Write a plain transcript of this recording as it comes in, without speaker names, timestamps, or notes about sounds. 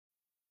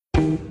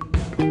Hi,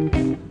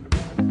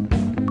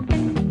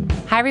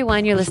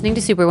 everyone. You're listening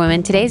to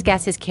Superwoman. Today's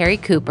guest is Kerry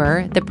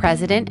Cooper, the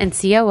president and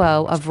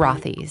COO of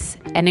Rothy's,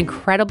 an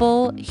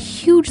incredible,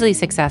 hugely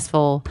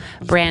successful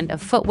brand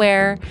of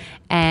footwear,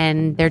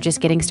 and they're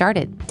just getting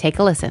started. Take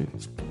a listen.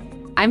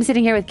 I'm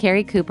sitting here with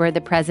Kerry Cooper,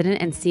 the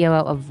president and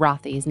COO of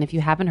Rothy's. And if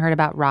you haven't heard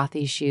about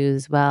Rothy's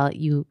shoes, well,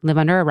 you live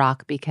under a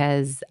rock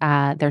because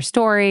their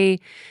story,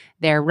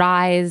 their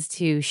rise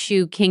to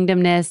shoe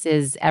kingdomness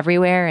is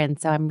everywhere. And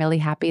so I'm really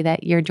happy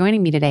that you're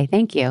joining me today.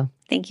 Thank you.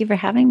 Thank you for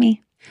having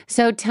me.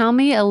 So tell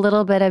me a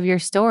little bit of your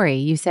story.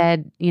 You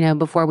said,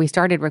 before we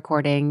started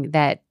recording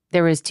that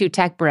there was two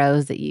tech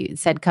bros that you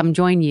said come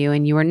join you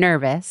and you were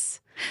nervous.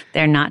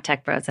 They're not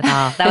tech bros at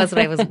all. That was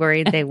what I was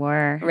worried they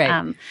were.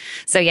 Right.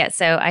 So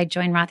I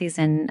joined Rothy's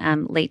in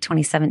late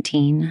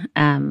 2017.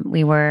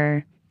 We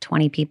were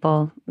 20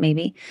 people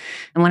maybe.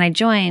 And when I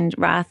joined,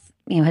 Roth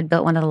had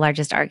built one of the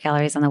largest art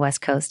galleries on the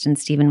West Coast, and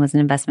Stephen was an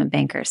investment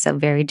banker. So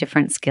very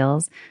different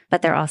skills,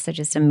 but they're also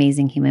just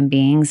amazing human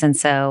beings. And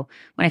so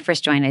when I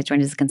first joined, I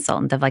joined as a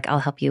consultant of I'll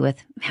help you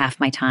with half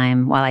my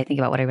time while I think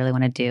about what I really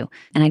want to do.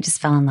 And I just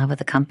fell in love with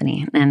the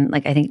company. And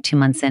I think 2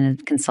 months in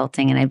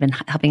consulting, and I'd been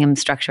helping him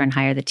structure and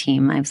hire the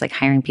team. I was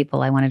hiring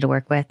people I wanted to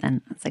work with.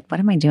 And I was what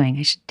am I doing?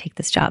 I should take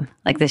this job.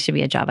 This should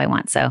be a job I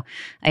want. So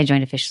I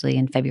joined officially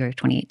in February of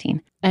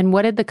 2018. And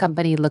what did the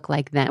company look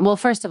like then? Well,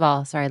 first of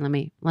all, sorry, let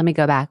me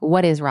go back.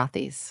 What is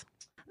Rothy's?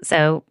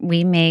 So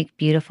we make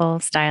beautiful,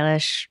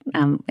 stylish,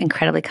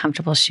 incredibly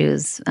comfortable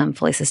shoes,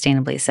 fully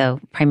sustainably. So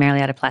primarily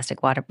out of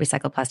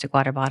recycled plastic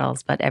water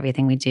bottles, but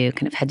everything we do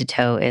kind of head to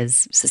toe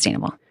is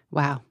sustainable.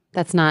 Wow.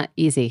 That's not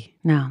easy.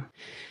 No.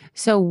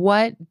 So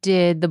what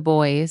did the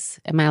boys,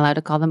 am I allowed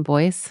to call them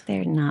boys?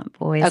 They're not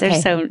boys. Okay.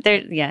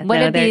 What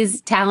did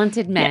these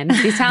talented men,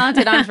 these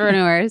talented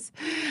entrepreneurs,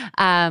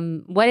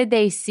 what did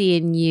they see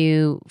in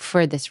you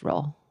for this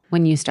role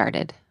when you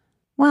started?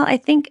 Well, I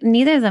think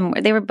neither of them,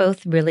 they were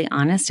both really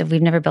honest of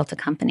we've never built a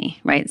company,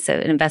 right? So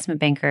an investment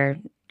banker,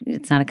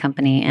 it's not a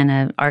company,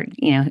 and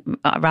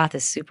Roth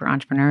is super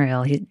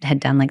entrepreneurial. He had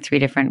done 3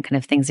 different kind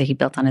of things that he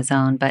built on his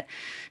own, but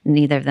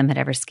neither of them had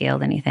ever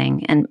scaled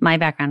anything. And my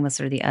background was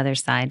sort of the other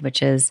side,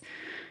 which is,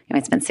 I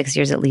spent 6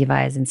 years at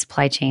Levi's in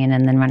supply chain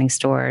and then running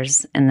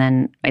stores. And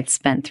then I'd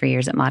spent 3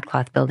 years at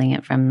ModCloth building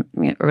it from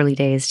early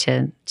days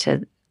to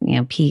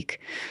peak.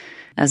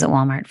 I was at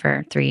Walmart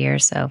for 3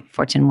 years. So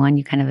Fortune 1,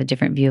 you kind of have a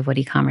different view of what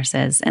e-commerce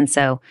is. And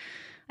so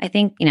I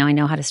think, I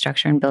know how to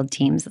structure and build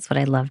teams. That's what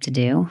I love to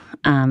do.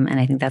 And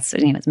I think that's,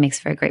 it makes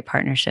for a great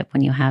partnership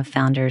when you have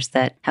founders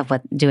that have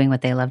doing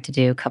what they love to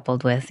do,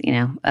 coupled with,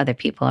 other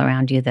people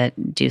around you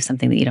that do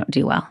something that you don't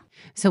do well.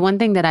 So one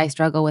thing that I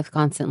struggle with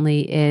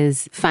constantly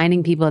is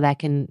finding people that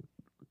can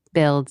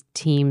build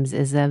teams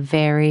is a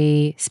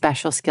very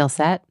special skill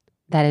set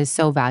that is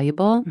so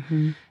valuable.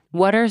 Mm-hmm.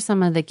 What are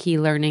some of the key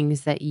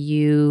learnings that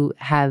you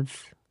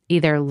have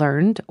either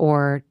learned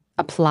or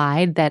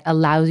applied that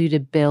allows you to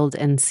build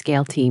and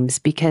scale teams?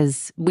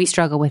 Because we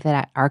struggle with it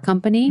at our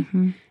company.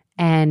 Mm-hmm.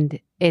 And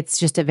it's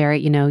just a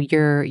very,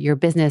 your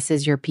business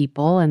is your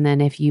people. And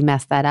then if you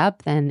mess that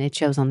up, then it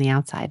shows on the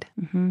outside.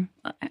 Mm-hmm.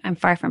 I'm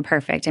far from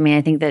perfect.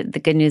 I think that the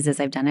good news is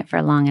I've done it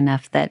for long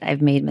enough that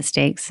I've made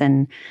mistakes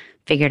and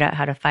figured out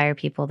how to fire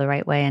people the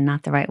right way and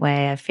not the right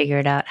way. I've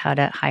figured out how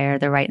to hire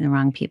the right and the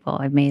wrong people.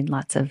 I've made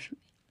lots of,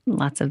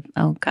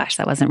 oh gosh,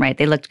 that wasn't right.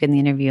 They looked good in the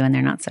interview and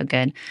they're not so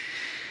good.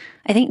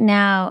 I think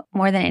now,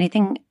 more than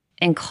anything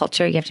in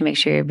culture, you have to make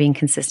sure you're being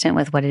consistent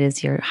with what it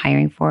is you're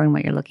hiring for and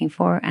what you're looking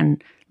for.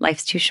 And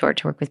life's too short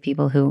to work with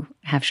people who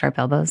have sharp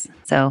elbows.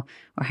 So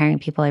we're hiring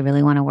people I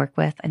really want to work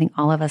with. I think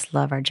all of us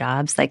love our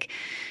jobs.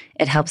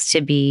 It helps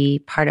to be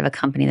part of a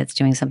company that's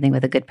doing something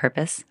with a good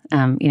purpose.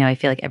 I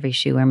feel like every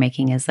shoe we're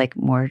making is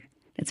more,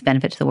 it's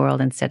benefit to the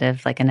world instead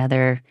of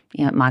another,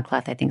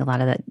 ModCloth. I think a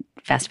lot of the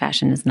fast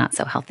fashion is not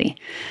so healthy.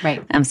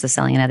 Right. So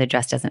selling another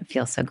dress doesn't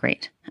feel so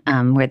great.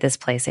 Where this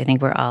place, I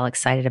think we're all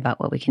excited about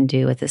what we can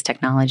do with this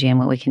technology and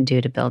what we can do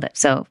to build it.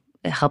 So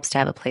it helps to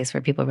have a place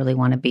where people really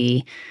want to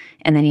be.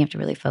 And then you have to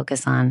really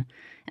focus on,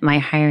 am I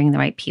hiring the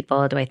right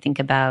people? Do I think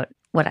about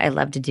what I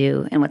love to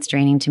do and what's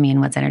draining to me and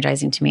what's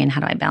energizing to me? And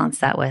how do I balance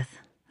that with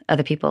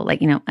other people?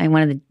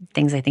 One of the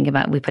things I think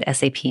about, we put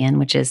SAP in,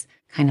 which is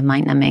kind of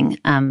mind-numbing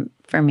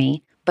for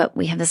me. But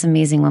we have this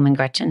amazing woman,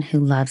 Gretchen, who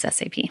loves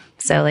SAP.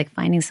 So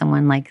finding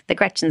someone like the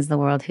Gretchens of the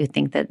world who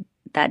think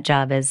that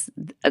job is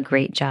a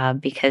great job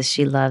because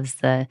she loves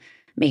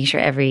making sure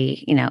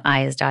every,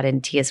 I is dotted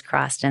and T is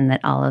crossed and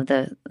that all of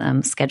the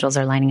schedules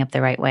are lining up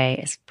the right way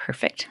is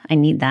perfect. I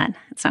need that.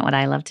 It's not what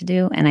I love to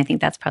do. And I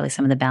think that's probably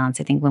some of the balance.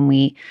 I think when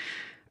we,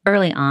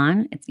 early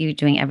on, it's you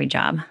doing every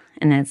job.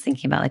 And then it's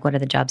thinking about what are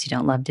the jobs you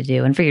don't love to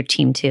do? And for your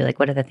team too,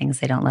 what are the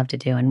things they don't love to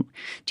do? And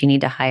do you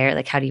need to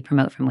hire, how do you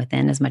promote from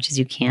within as much as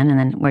you can? And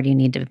then where do you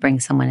need to bring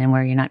someone in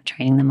where you're not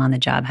training them on the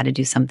job how to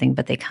do something,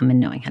 but they come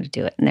in knowing how to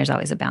do it. And there's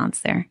always a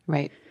balance there.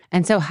 Right.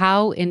 And so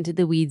how into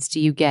the weeds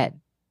do you get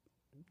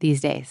these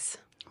days?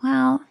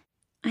 Well,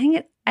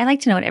 I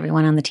like to know what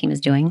everyone on the team is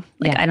doing.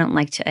 I don't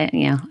like to,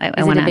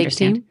 I want to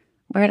understand. Team?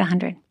 We're at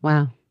 100.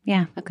 Wow.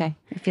 Yeah. Okay.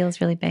 It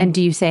feels really big. And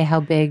do you say how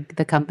big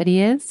the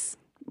company is?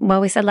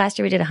 Well, we said last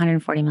year we did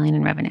 140 million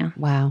in revenue.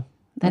 Wow.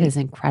 That is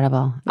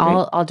incredible.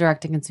 All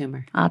direct to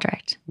consumer. All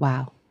direct.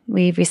 Wow.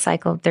 We've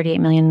recycled 38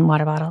 million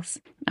water bottles,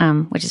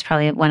 which is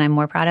probably one I'm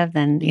more proud of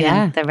than you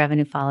know, the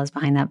revenue follows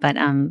behind that. But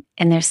and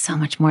there's so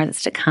much more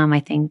that's to come. I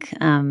think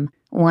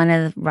one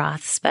of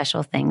Roth's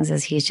special things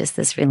is he's just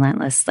this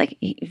relentless, like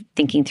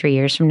thinking 3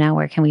 years from now,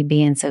 where can we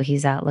be? And so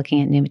he's out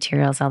looking at new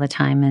materials all the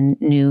time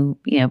and new,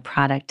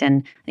 product.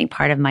 And I think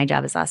part of my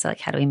job is also like,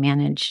 how do we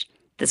manage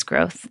this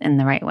growth in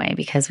the right way?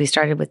 Because we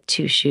started with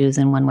 2 shoes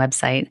and 1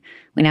 website.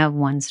 We now have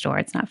 1 store.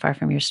 It's not far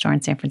from your store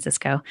in San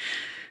Francisco.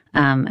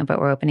 But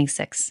we're opening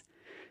 6.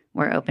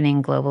 We're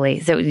opening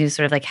globally. So you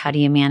sort of like, how do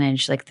you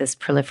manage like this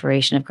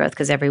proliferation of growth?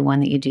 Because every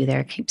one that you do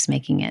there keeps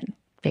making it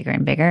bigger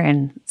and bigger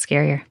and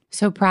scarier.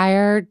 So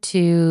prior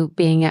to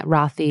being at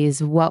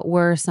Rothy's, what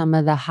were some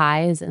of the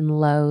highs and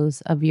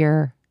lows of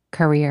your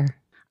career?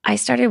 I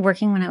started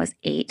working when I was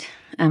 8.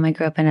 I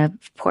grew up in a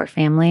poor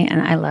family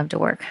and I love to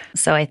work.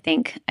 So I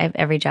think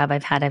every job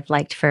I've had, I've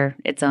liked for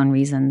its own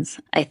reasons.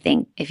 I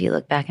think if you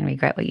look back and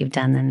regret what you've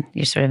done, then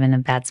you're sort of in a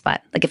bad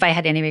spot. Like if I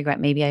had any regret,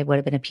 maybe I would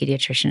have been a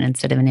pediatrician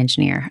instead of an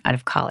engineer out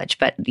of college.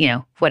 But,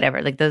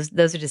 whatever, like those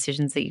are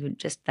decisions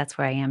that that's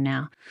where I am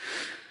now.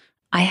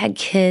 I had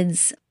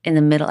kids in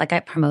the middle. I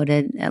got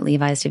promoted at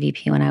Levi's to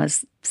VP when I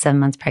was 7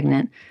 months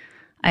pregnant.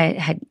 I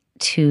had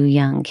 2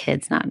 young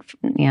kids, not,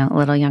 a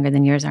little younger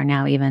than yours are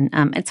now even.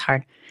 It's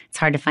hard. It's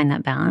hard to find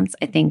that balance.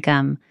 I think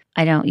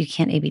you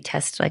can't A/B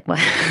test like what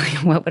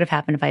what would have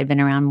happened if I had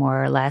been around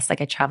more or less. Like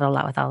I traveled a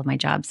lot with all of my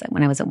jobs.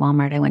 When I was at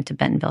Walmart, I went to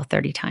Bentonville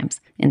 30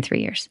 times in 3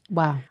 years.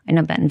 Wow. I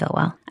know Bentonville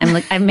well.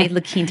 I've made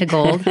La Quinta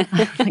gold.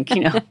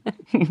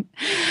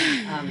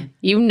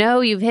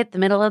 You've hit the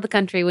middle of the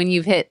country when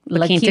you've hit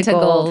La Quinta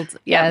gold.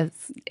 Yes.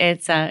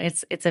 It's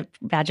a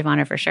badge of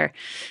honor for sure.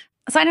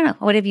 So I don't know.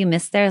 What have you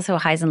missed there? So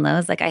highs and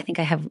lows. Like I think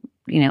I have,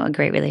 a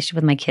great relationship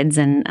with my kids,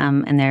 and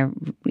they're,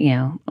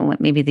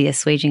 maybe the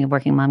assuaging of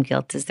working mom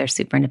guilt is they're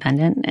super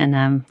independent,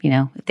 and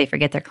if they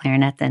forget their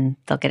clarinet, then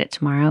they'll get it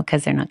tomorrow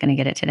because they're not going to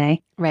get it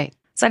today. Right.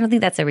 So I don't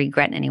think that's a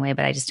regret in any way,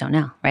 but I just don't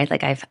know. Right.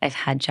 Like I've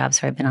had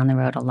jobs where I've been on the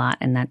road a lot,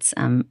 and that's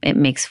it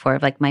makes for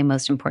like my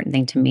most important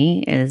thing to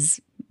me is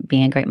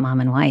being a great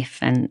mom and wife,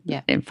 and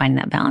finding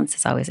that balance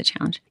is always a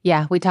challenge.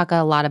 Yeah, we talk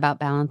a lot about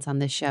balance on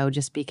this show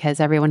just because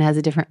everyone has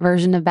a different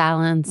version of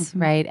balance,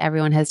 right?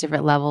 Everyone has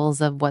different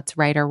levels of what's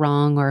right or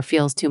wrong or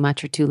feels too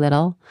much or too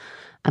little.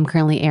 I'm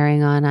currently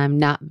erring on I'm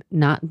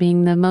not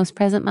being the most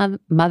present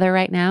mother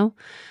right now.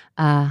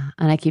 And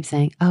I keep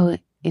saying,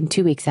 in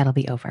 2 weeks, that'll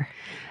be over.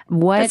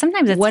 But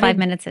sometimes it's 5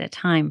 minutes at a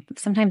time.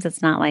 Sometimes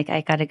it's not like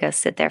I got to go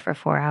sit there for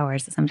 4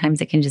 hours.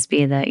 Sometimes it can just be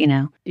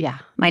Yeah.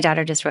 My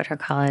daughter just wrote her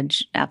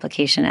college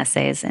application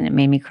essays and it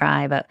made me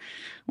cry. But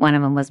one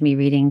of them was me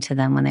reading to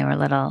them when they were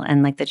little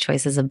and like the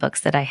choices of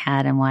books that I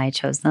had and why I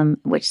chose them.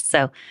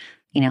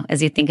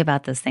 As you think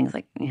about those things,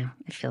 like,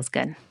 it feels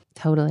good.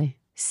 Totally.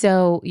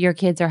 So your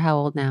kids are how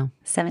old now?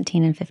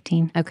 17 and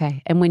 15.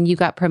 Okay. And when you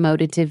got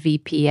promoted to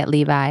VP at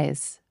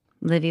Levi's?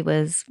 Livy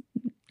was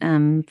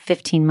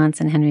 15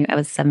 months and Henry, I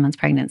was 7 months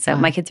pregnant. So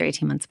my kids are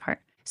 18 months apart.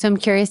 So I'm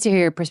curious to hear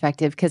your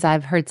perspective because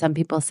I've heard some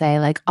people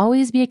say like,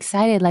 always be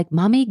excited, like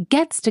mommy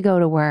gets to go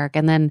to work,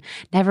 and then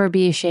never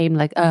be ashamed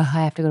like, I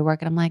have to go to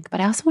work. And I'm like,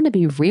 but I also want to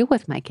be real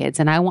with my kids.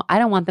 And I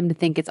don't want them to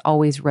think it's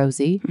always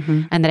rosy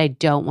and that I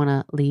don't want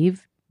to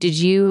leave. Did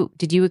you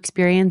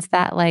experience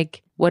that?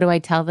 Like, what do I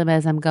tell them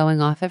as I'm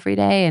going off every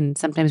day and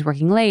sometimes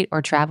working late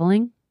or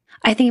traveling?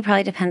 I think it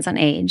probably depends on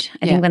age.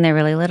 I think when they're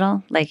really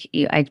little, like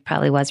I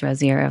probably was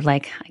rosier of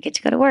like, I get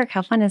to go to work.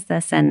 How fun is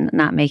this? And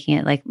not making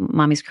it like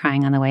mommy's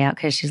crying on the way out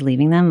because she's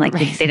leaving them. Like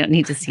they don't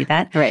need to see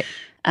that. Right.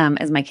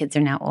 As my kids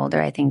are now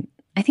older, I think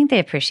they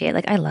appreciate,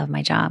 like I love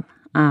my job.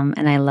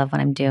 And I love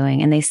what I'm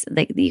doing. And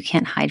you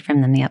can't hide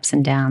from them the ups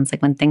and downs.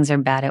 Like when things are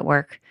bad at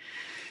work,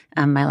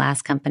 my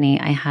last company,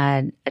 I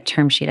had a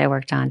term sheet I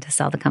worked on to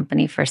sell the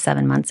company for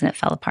 7 months and it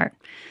fell apart.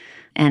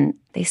 And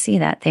they see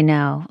that, they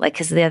know, like,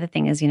 because the other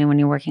thing is, when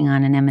you're working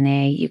on an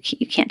M&A, you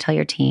can't tell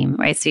your team,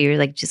 right? So you're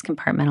like just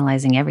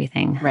compartmentalizing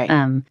everything. Right.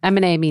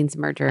 M&A means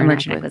merger and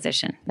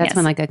acquisition. That's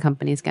when like a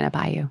company's going to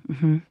buy you.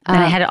 And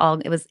I had it all,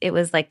 it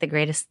was like the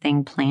greatest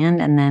thing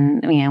planned. And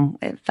then,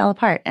 it fell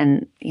apart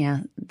and,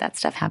 that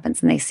stuff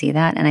happens and they see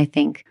that. And I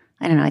think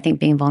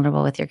being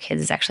vulnerable with your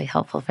kids is actually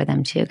helpful for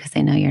them too, because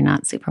they know you're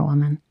not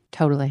superwoman.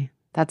 Totally.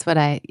 That's what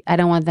I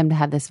don't want them to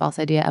have this false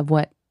idea of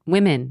what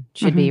women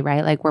should be,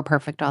 right? Like we're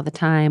perfect all the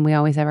time. We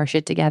always have our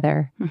shit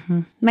together.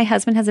 My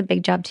husband has a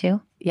big job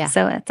too. Yeah.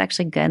 So it's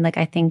actually good. Like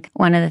I think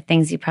one of the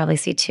things you probably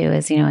see too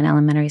is, in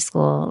elementary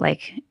school,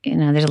 like,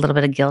 there's a little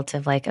bit of guilt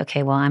of like,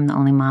 okay, well, I'm the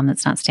only mom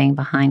that's not staying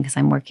behind because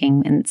I'm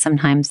working. And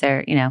sometimes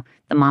they're,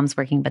 the mom's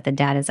working, but the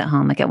dad is at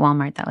home. Like at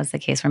Walmart, that was the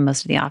case where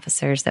most of the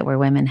officers that were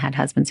women had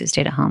husbands who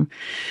stayed at home.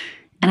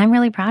 And I'm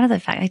really proud of the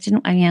fact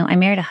I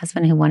married a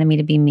husband who wanted me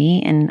to be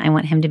me and I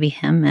want him to be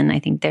him. And I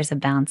think there's a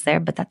balance there,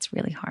 but that's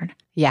really hard.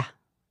 Yeah.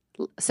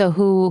 So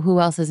who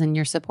else is in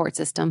your support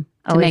system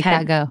to we've make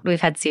that go?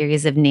 We've had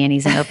series of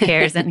nannies and au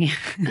pairs, and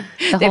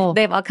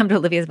they've all come to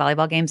Olivia's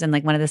volleyball games. And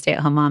like one of the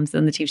stay-at-home moms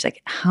on the team, she's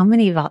like, "How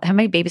many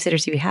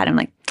babysitters have you had?" I'm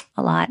like,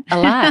 "A lot,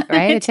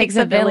 right? It takes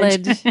a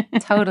village."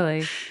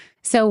 Totally.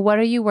 So, what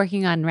are you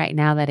working on right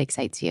now that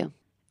excites you?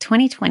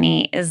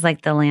 2020 is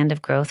like the land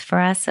of growth for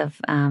us. We're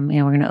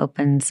going to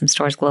open some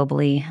stores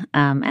globally,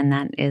 and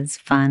that is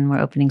fun.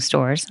 We're opening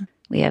stores.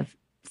 We have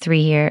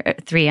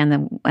three on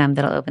the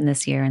that'll open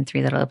this year, and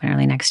 3 that'll open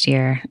early next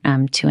year.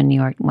 2 in New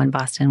York, 1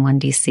 Boston, 1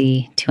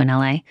 DC, 2 in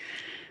LA,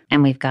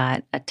 and we've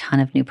got a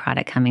ton of new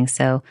product coming.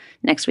 So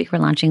next week we're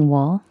launching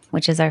wool,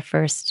 which is our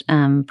first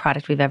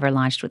product we've ever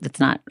launched with. It's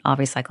not all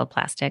recycled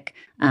plastic.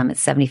 It's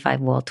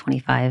 75 wool,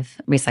 25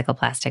 recycled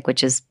plastic,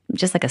 which is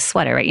just like a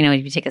sweater, right?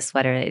 If you take a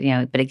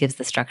sweater, but it gives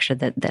the structure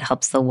that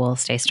helps the wool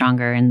stay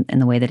stronger in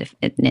the way that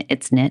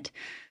it's knit.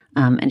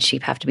 And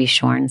sheep have to be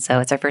shorn. So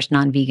it's our first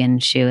non-vegan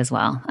shoe as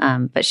well.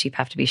 But sheep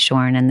have to be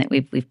shorn, and that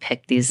we've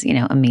picked these,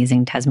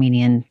 amazing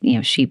Tasmanian,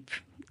 sheep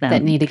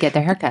that need to get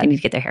their haircut. They need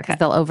to get their haircut.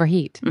 They'll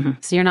overheat. Mm-hmm.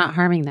 So you're not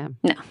harming them.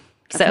 No.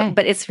 So, okay.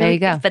 But it's really,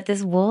 there you go. But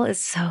this wool is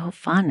so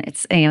fun.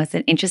 It's, it's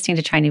interesting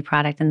to try new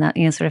product, and that,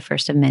 sort of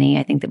first of many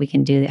I think that we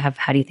can do.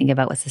 How do you think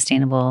about what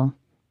sustainable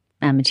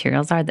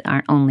materials are that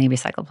aren't only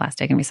recycled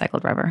plastic and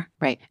recycled rubber?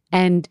 Right.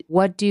 And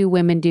what do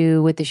women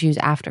do with the shoes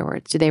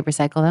afterwards? Do they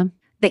recycle them?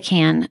 They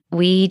can.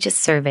 We just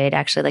surveyed,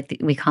 actually,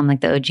 we call them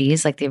like the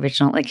OGs, like the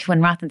original, like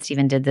when Roth and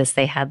Steven did this,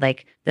 they had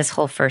like this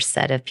whole first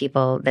set of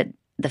people that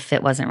the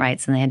fit wasn't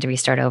right, so they had to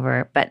restart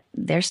over. But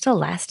they're still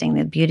lasting.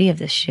 The beauty of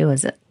this shoe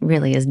is it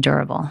really is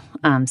durable.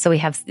 So we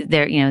have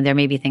there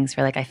may be things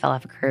where like I fell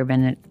off a curb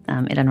and it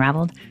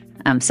unraveled.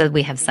 So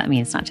we have some. I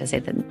mean, it's not to say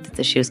that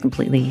the shoe is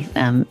completely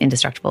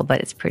indestructible,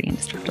 but it's pretty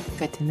indestructible.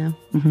 Good to know.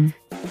 Mm-hmm.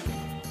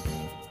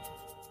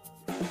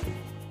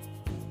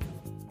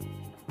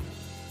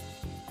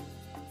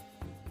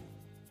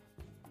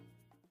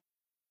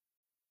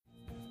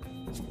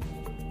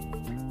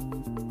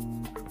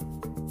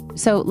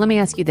 So let me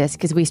ask you this,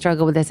 because we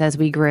struggled with this as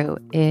we grew,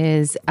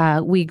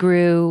 we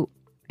grew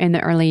in the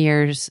early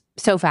years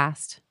so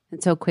fast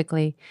and so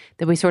quickly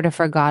that we sort of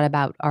forgot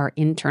about our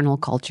internal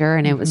culture.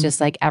 And it was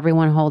just like,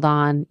 everyone hold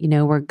on,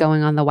 we're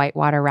going on the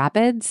whitewater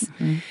rapids.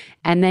 Mm-hmm.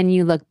 And then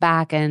you look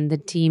back and the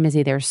team is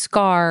either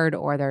scarred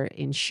or they're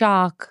in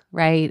shock,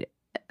 right?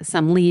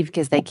 Some leave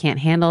because they can't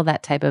handle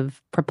that type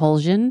of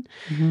propulsion.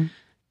 Mm-hmm.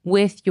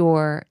 With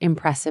your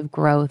impressive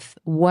growth,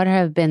 what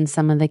have been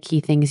some of the key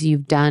things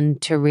you've done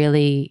to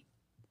really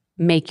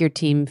make your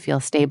team feel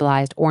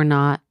stabilized or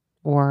not,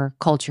 or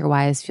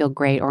culture-wise feel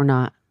great or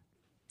not?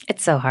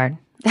 It's so hard.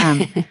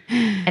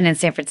 And in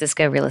San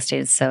Francisco, real estate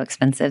is so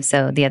expensive.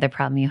 So the other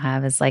problem you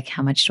have is like,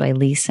 how much do I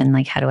lease, and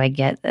like, how do I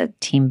get a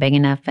team big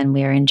enough? And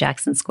we are in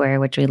Jackson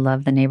Square, which we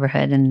love the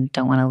neighborhood and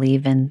don't want to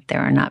leave. And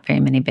there are not very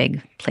many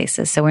big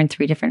places. So we're in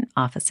 3 different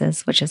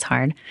offices, which is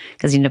hard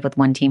because you end up with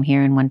 1 team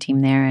here and 1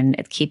 team there. And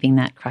keeping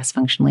that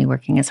cross-functionally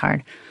working is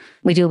hard.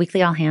 We do a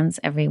weekly all hands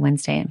every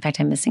Wednesday. In fact,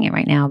 I'm missing it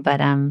right now. But,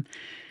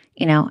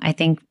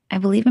 I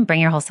believe in bring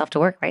your whole self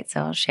to work, right?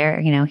 So I'll share,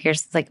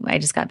 here's like, I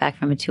just got back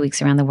from a 2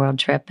 weeks around the world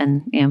trip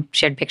and,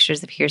 shared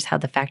pictures of here's how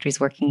the factory's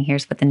working.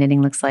 Here's what the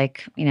knitting looks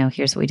like.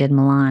 Here's what we did in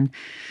Milan.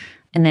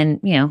 And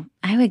then,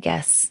 I would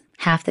guess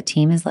half the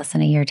team is less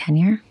than a year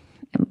tenure,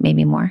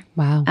 maybe more.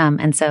 Wow.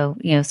 And so,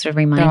 sort of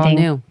reminding,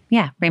 they're all new.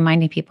 Yeah,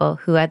 reminding people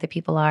who other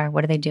people are,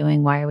 what are they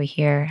doing? Why are we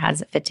here? How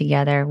does it fit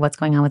together? What's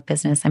going on with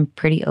business? I'm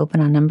pretty open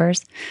on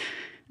numbers.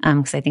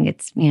 Because I think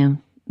it's,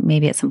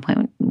 maybe at some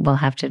point we'll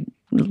have to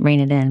rein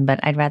it in, but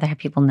I'd rather have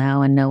people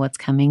know and know what's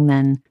coming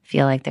than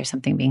feel like there's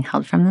something being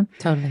held from them.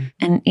 Totally.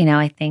 And,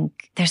 I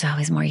think there's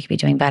always more you could be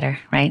doing better,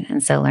 right?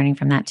 And so learning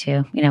from that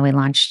too. We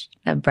launched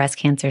a breast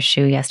cancer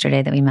shoe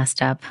yesterday that we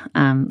messed up.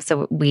 How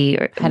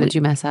did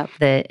you mess up?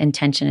 The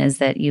intention is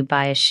that you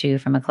buy a shoe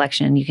from a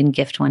collection and you can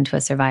gift one to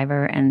a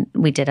survivor. And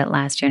we did it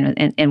last year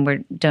and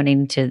we're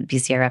donating to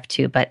BCRF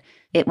too, but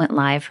it went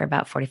live for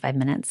about 45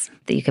 minutes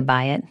that you could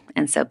buy it.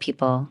 And so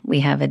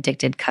we have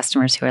addicted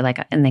customers who are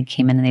like, and they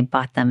came in and they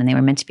bought them and they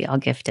were meant to be all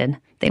gifted.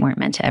 They weren't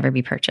meant to ever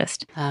be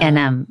purchased.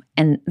 And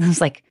it was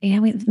like, we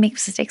make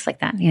mistakes like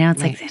that.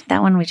 It's right. Like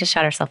that one, we just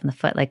shot ourselves in the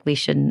foot. Like we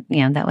shouldn't,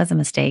 that was a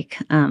mistake.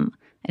 I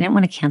didn't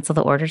want to cancel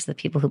the orders of the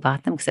people who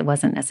bought them because it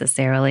wasn't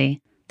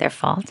necessarily their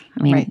fault.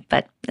 Right.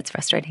 But it's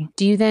frustrating.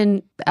 Do you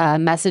then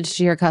message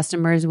to your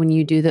customers when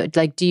you do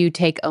do you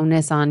take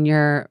onus on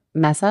your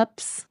mess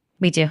ups?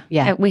 We do.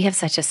 Yeah. We have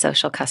such a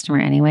social customer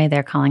anyway.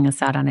 They're calling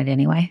us out on it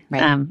anyway.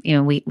 Right.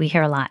 We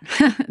hear a lot.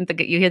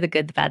 You hear the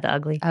good, the bad, the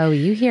ugly. Oh,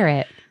 you hear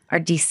it. Our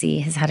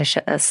DC has had a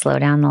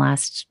slowdown the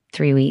last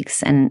 3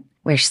 weeks, and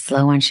we're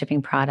slow on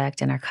shipping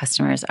product, and our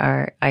customers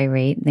are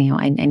irate.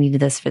 I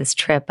needed this for this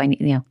trip.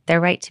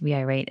 They're right to be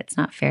irate. It's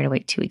not fair to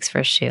wait 2 weeks for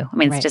a shoe. I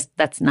mean, it's right. just,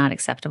 that's not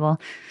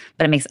acceptable,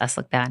 but it makes us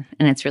look bad.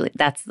 And it's really,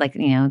 that's like,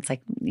 it's like,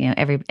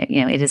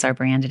 it is our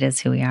brand. It is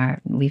who we are.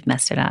 We've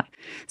messed it up.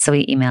 So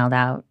we emailed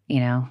out,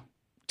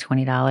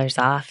 $20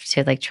 off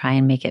to like try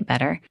and make it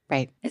better.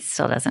 Right. It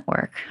still doesn't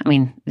work. I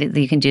mean,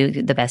 you can do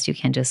the best you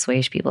can to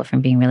assuage people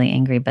from being really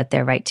angry, but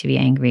they're right to be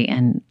angry,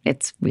 and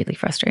it's really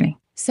frustrating.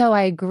 So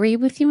I agree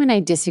with you and I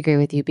disagree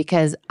with you,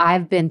 because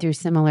I've been through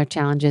similar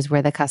challenges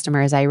where the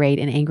customer is irate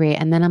and angry.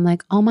 And then I'm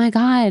like, oh my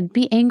God,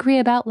 be angry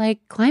about like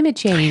climate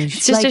change.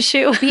 It's just like, a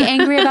shoe. Be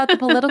angry about the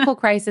political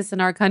crisis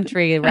in our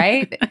country,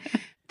 right?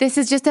 This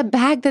is just a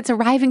bag that's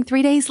arriving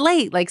 3 days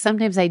late. Like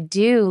sometimes I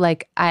do,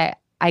 like I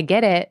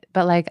get it,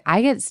 but like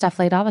I get stuff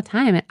late all the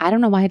time. And I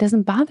don't know why it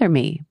doesn't bother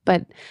me.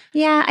 But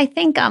yeah, I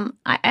think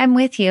I'm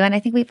with you. And I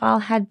think we've all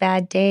had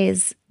bad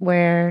days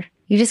where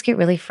you just get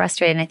really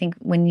frustrated. And I think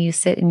when you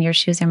sit in your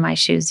shoes or my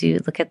shoes, you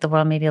look at the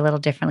world maybe a little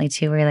differently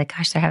too, where you're like,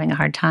 gosh, they're having a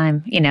hard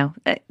time. You know,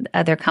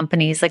 other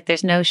companies, like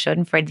there's no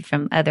schadenfreude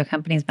from other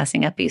companies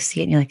messing up. But you see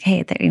it and you're like,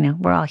 hey, you know,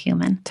 we're all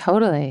human.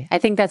 Totally. I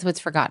think that's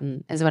what's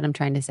forgotten is what I'm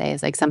trying to say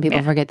is like some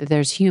people forget that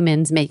there's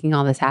humans making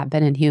all this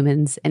happen and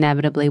humans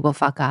inevitably will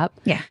fuck up.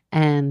 Yeah.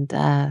 And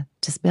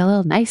just be a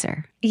little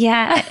nicer.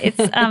 Yeah. It's,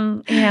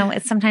 you know,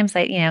 it's sometimes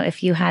like, you know,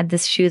 if you had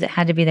this shoe that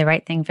had to be the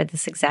right thing for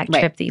this exact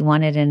trip that you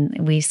wanted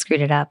and we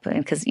screwed it up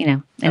because, you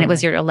know, and it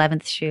was your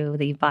 11th shoe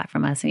that you bought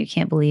from us and you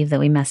can't believe that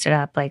we messed it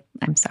up. Like,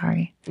 I'm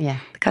sorry. Yeah.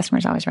 The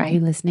customer's always right. Are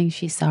you listening?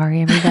 She's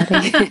sorry,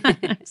 everybody.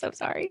 I'm so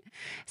sorry.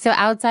 So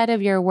outside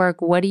of your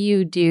work, what do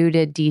you do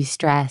to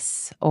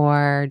de-stress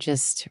or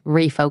just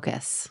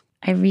refocus?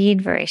 I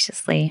read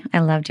voraciously. I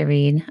love to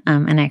read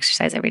and I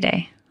exercise every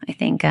day. I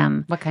think.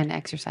 What kind of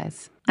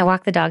exercise? I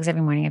walk the dogs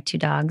every morning. I have 2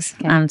 dogs.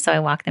 Okay. So I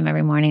walk them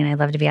every morning and I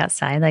love to be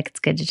outside. Like it's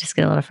good to just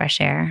get a little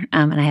fresh air.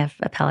 And I have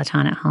a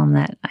Peloton at home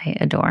that I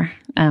adore.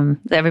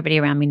 Everybody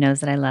around me knows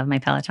that I love my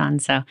Peloton.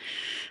 So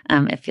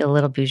I feel a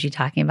little bougie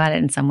talking about it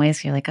in some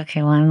ways. You're like,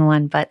 okay, well, I'm the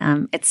one. But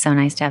it's so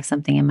nice to have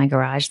something in my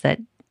garage that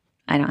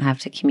I don't have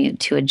to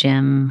commute to a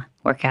gym,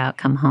 work out,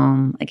 come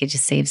home. Like it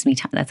just saves me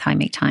time. That's how I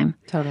make time.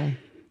 Totally.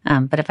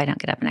 But if I don't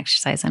get up and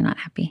exercise, I'm not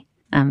happy.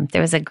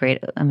 There was a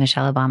great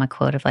Michelle Obama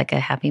quote of like a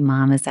happy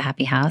mom is a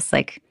happy house.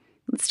 Like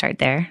let's start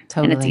there.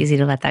 Totally. And it's easy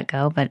to let that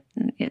go, but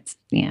it's,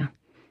 you know,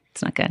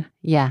 it's not good.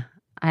 Yeah.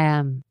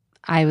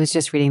 I was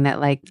just reading that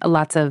like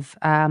lots of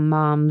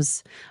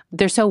moms,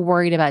 they're so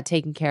worried about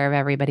taking care of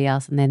everybody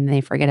else and then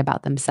they forget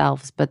about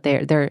themselves. But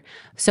they're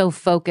so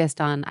focused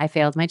on, I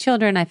failed my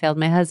children, I failed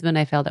my husband,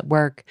 I failed at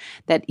work,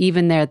 that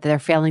even they're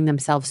failing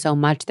themselves so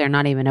much, they're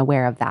not even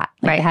aware of that.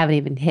 Like they haven't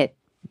even hit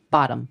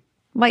bottom.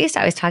 Well, I used to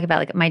always talk about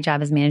like my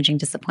job is managing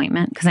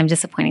disappointment because I'm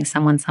disappointing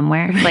someone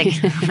somewhere. Like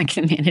I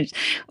can manage.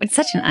 It's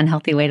such an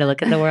unhealthy way to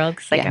look at the world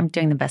because like I'm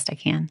doing the best I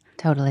can.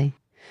 Totally.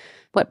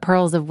 What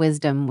pearls of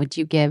wisdom would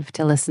you give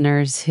to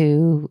listeners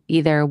who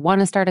either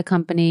want to start a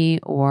company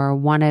or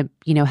want to,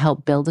 you know,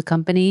 help build a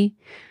company?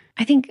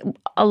 I think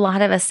a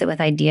lot of us sit with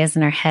ideas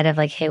in our head of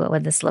like, hey, what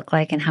would this look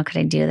like and how could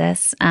I do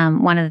this?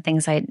 One of the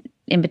things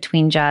in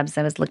between jobs,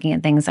 I was looking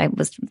at things I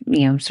was,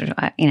 you know, sort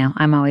of, you know,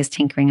 I'm always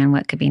tinkering on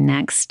what could be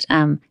next.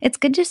 It's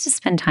good just to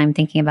spend time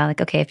thinking about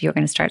like, okay, if you were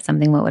going to start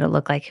something, what would it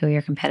look like? Who are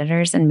your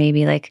competitors? And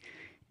maybe like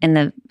in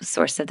the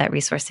source of that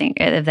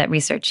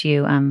research,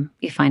 you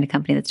find a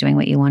company that's doing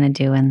what you want to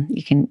do and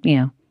you can, you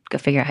know, go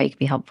figure out how you can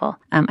be helpful.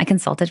 I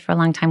consulted for a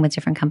long time with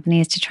different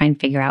companies to try and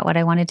figure out what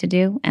I wanted to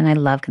do. And I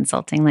love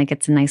consulting. Like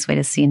it's a nice way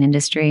to see an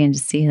industry and to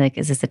see like,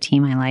 is this a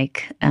team I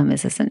like?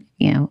 Is this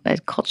a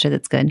culture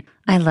that's good?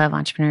 I love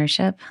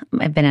entrepreneurship.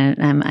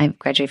 I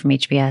graduated from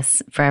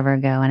HBS forever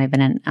ago and I've been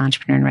an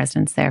entrepreneur in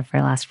residence there for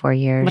the last 4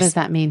 years. What does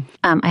that mean?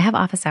 I have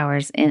office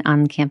hours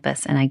on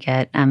campus and I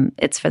get,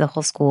 it's for the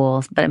whole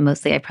school, but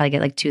I probably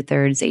get like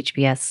 2/3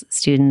 HBS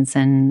students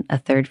and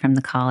 1/3 from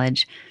the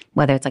college,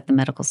 whether it's like the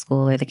medical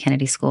school or the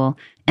Kennedy school.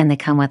 And they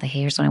come with,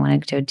 here's what I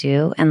want to go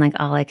do. And like,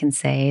 all I can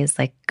say is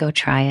like, go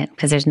try it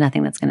because there's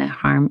nothing that's going to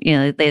harm, you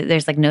know,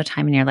 there's like no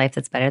time in your life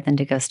that's better than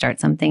to go start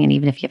something. And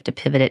even if you have to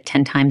pivot it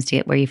 10 times to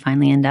get where you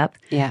finally end up.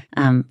 Yeah.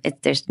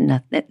 It's just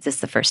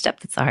the first step.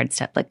 That's the hard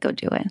step. Like go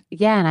do it.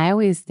 Yeah. And I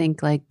always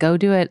think like, go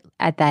do it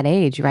at that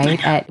age,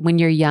 right? When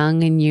you're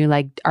young and you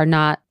like are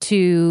not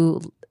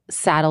too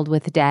saddled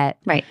with debt.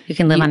 Right. You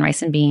can live on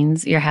rice and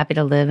beans. You're happy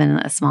to live in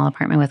a small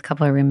apartment with a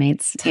couple of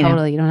roommates.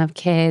 Totally. You don't have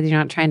kids. You're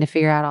not trying to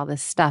figure out all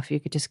this stuff. You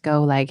could just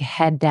go like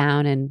head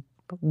down and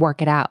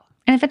work it out.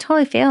 And if it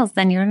totally fails,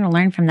 then you're going to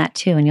learn from that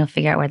too. And you'll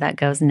figure out where that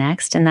goes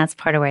next. And that's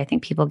part of where I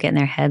think people get in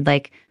their head.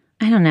 Like,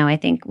 I don't know. I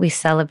think we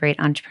celebrate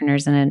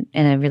entrepreneurs in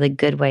a really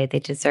good way. They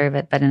deserve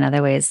it. But in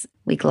other ways,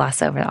 we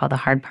gloss over all the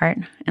hard part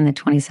and the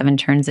 27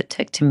 turns it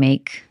took to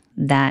make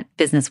that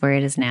business where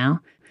it is now.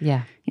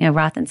 Yeah. You know,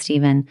 Roth and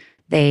Steven,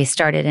 they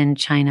started in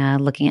China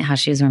looking at how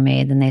shoes were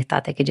made. Then they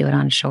thought they could do it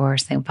on shore.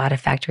 So they bought a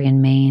factory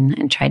in Maine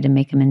and tried to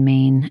make them in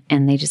Maine.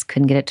 And they just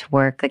couldn't get it to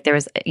work. Like there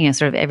was, you know,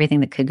 sort of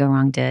everything that could go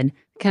wrong did.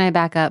 Can I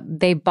back up?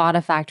 They bought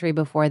a factory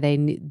before they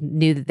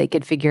knew that they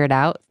could figure it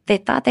out? They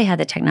thought they had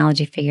the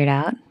technology figured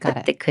out,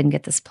 but they couldn't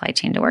get the supply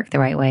chain to work the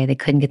right way. They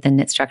couldn't get the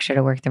knit structure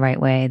to work the right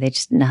way.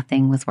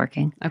 Nothing was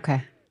working.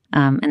 Okay.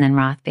 And then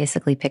Roth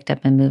basically picked up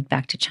and moved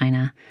back to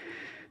China.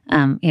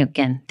 You know,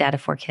 again, dad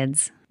of 4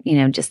 kids. You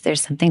know, just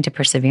there's something to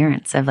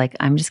perseverance of like,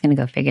 I'm just going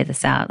to go figure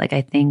this out. Like, I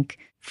think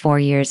 4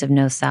 years of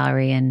no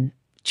salary and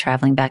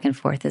traveling back and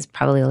forth is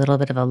probably a little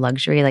bit of a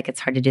luxury. Like, it's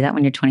hard to do that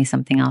when you're 20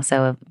 something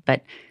also,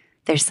 but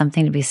there's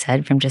something to be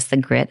said from just the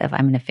grit of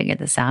I'm going to figure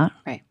this out.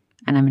 Right.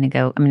 And I'm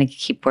going to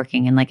keep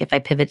working. And like, if I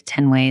pivot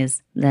 10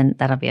 ways, then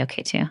that'll be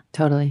okay too.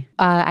 Totally.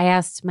 I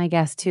asked my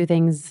guests 2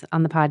 things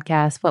on the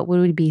podcast. What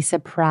would we be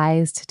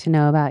surprised to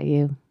know about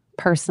you?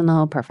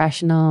 Personal,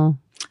 professional?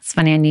 It's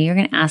funny. I knew you were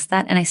going to ask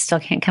that and I still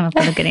can't come up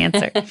with a good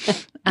answer.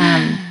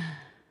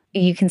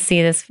 You can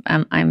see this.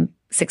 I'm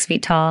 6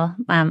 feet tall.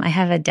 I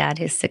have a dad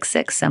who's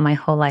 6'6". So my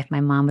whole life, my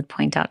mom would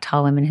point out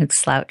tall women who'd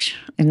slouch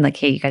and like,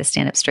 hey, you got to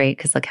stand up straight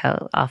because look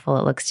how awful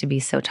it looks to be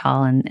so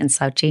tall and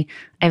slouchy.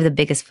 I have the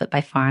biggest foot by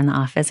far in the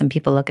office and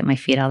people look at my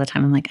feet all the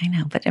time. I'm like, I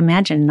know, but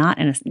imagine not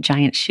in a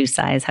giant shoe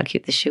size, how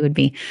cute the shoe would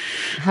be.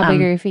 How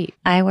big are your feet?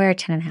 I wear a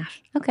 10.5.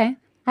 Okay.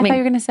 I thought you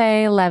were going to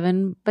say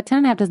 11, but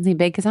 10.5 doesn't seem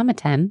big because I'm a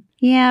 10.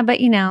 Yeah, but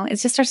it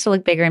just starts to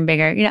look bigger and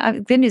bigger.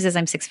 Good news is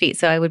I'm 6 feet,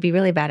 so it would be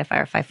really bad if I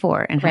were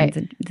 5'4" and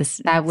had this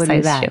that would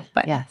size be bad. shoe.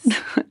 But yes,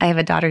 I have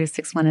a daughter who's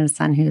 6'1" and a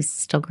son who's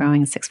still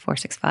growing, 6'4",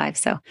 6'5".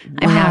 So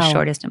I'm now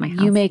shortest in my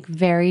house.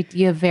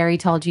 You have very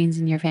tall genes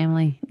in your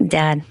family.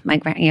 Dad, my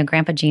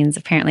grandpa genes,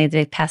 apparently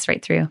they pass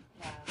right through.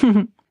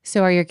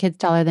 So are your kids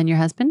taller than your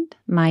husband?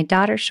 My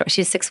daughter's short.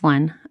 She's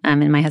 6'1",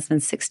 and my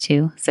husband's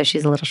 6'2", so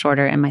she's a little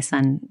shorter, and my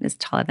son is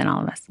taller than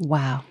all of us.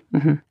 Wow.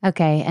 Mm-hmm.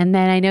 Okay, and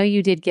then I know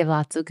you did give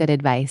lots of good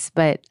advice,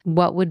 but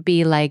what would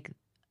be like,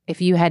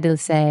 if you had to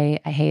say,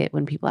 I hate it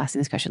when people ask me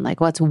this question, like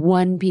what's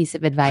one piece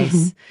of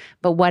advice,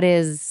 but what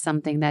is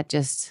something that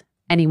just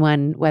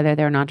anyone, whether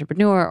they're an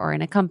entrepreneur or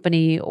in a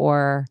company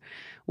or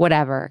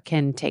whatever,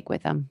 can take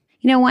with them?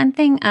 One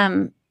thing,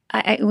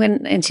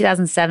 when in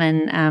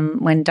 2007,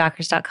 when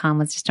Dockers.com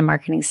was just a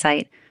marketing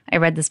site, I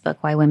read this book,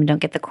 Why Women Don't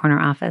Get the Corner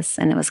Office,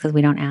 and it was because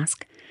we don't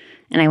ask.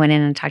 And I went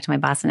in and talked to my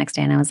boss the next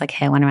day, and I was like,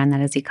 hey, I want to run that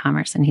as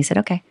e-commerce. And he said,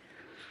 okay.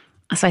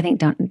 So I think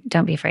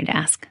don't be afraid to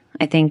ask.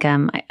 I think,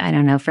 I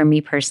don't know, for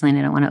me personally, and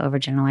I don't want to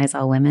overgeneralize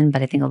all women,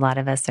 but I think a lot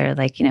of us are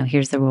like,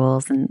 here's the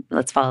rules, and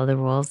let's follow the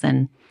rules,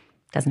 and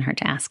it doesn't hurt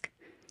to ask.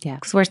 Yeah.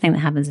 Because the worst thing that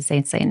happens is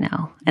say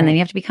no. And then you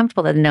have to be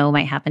comfortable that no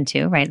might happen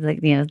too, right?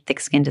 Like,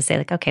 thick skin to say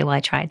like, okay, well, I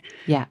tried.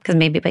 Yeah. Because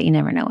but you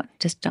never know it.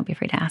 Just don't be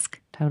afraid to ask.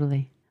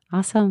 Totally.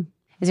 Awesome.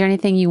 Is there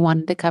anything you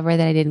wanted to cover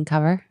that I didn't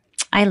cover?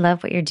 I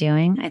love what you're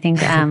doing. I think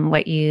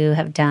what you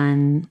have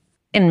done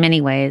in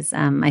many ways,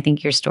 I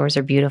think your stores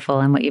are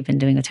beautiful and what you've been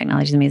doing with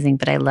technology is amazing.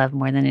 But I love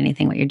more than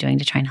anything what you're doing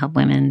to try and help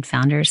women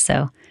founders.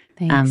 So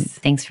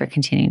thanks for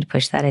continuing to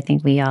push that. I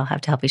think we all have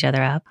to help each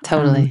other out.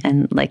 Totally.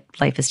 And like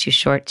life is too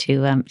short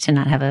to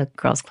not have a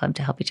girls club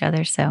to help each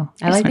other. So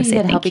I like that you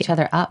said help each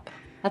other up.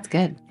 That's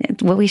good.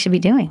 It's what we should be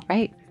doing.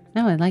 Right.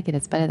 No, I like it.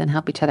 It's better than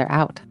help each other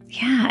out.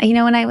 Yeah.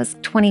 When I was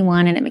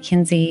 21 and at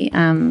McKinsey,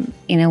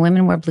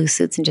 women wore blue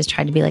suits and just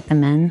tried to be like the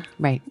men.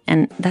 Right.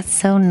 And that's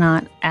so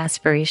not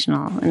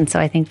aspirational. And so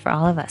I think for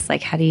all of us,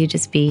 like, how do you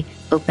just be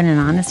open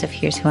and honest of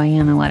here's who I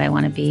am and what I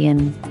want to be,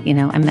 and,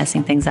 I'm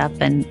messing things up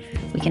and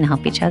we can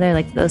help each other.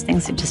 Like, those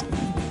things that just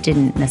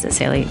didn't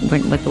necessarily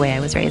with the way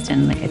I was raised.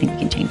 And like, I think we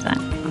can change that.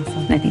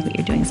 Awesome. And I think what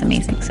you're doing is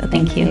amazing. So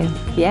thank you.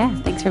 Yeah.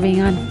 Thanks for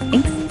being on.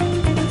 Thanks.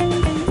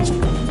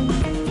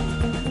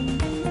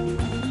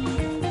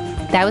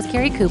 That was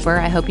Kerry Cooper.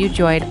 I hope you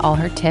enjoyed all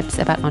her tips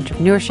about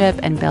entrepreneurship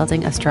and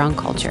building a strong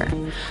culture.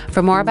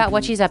 For more about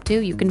what she's up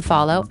to, you can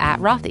follow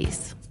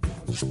 @Rothy's.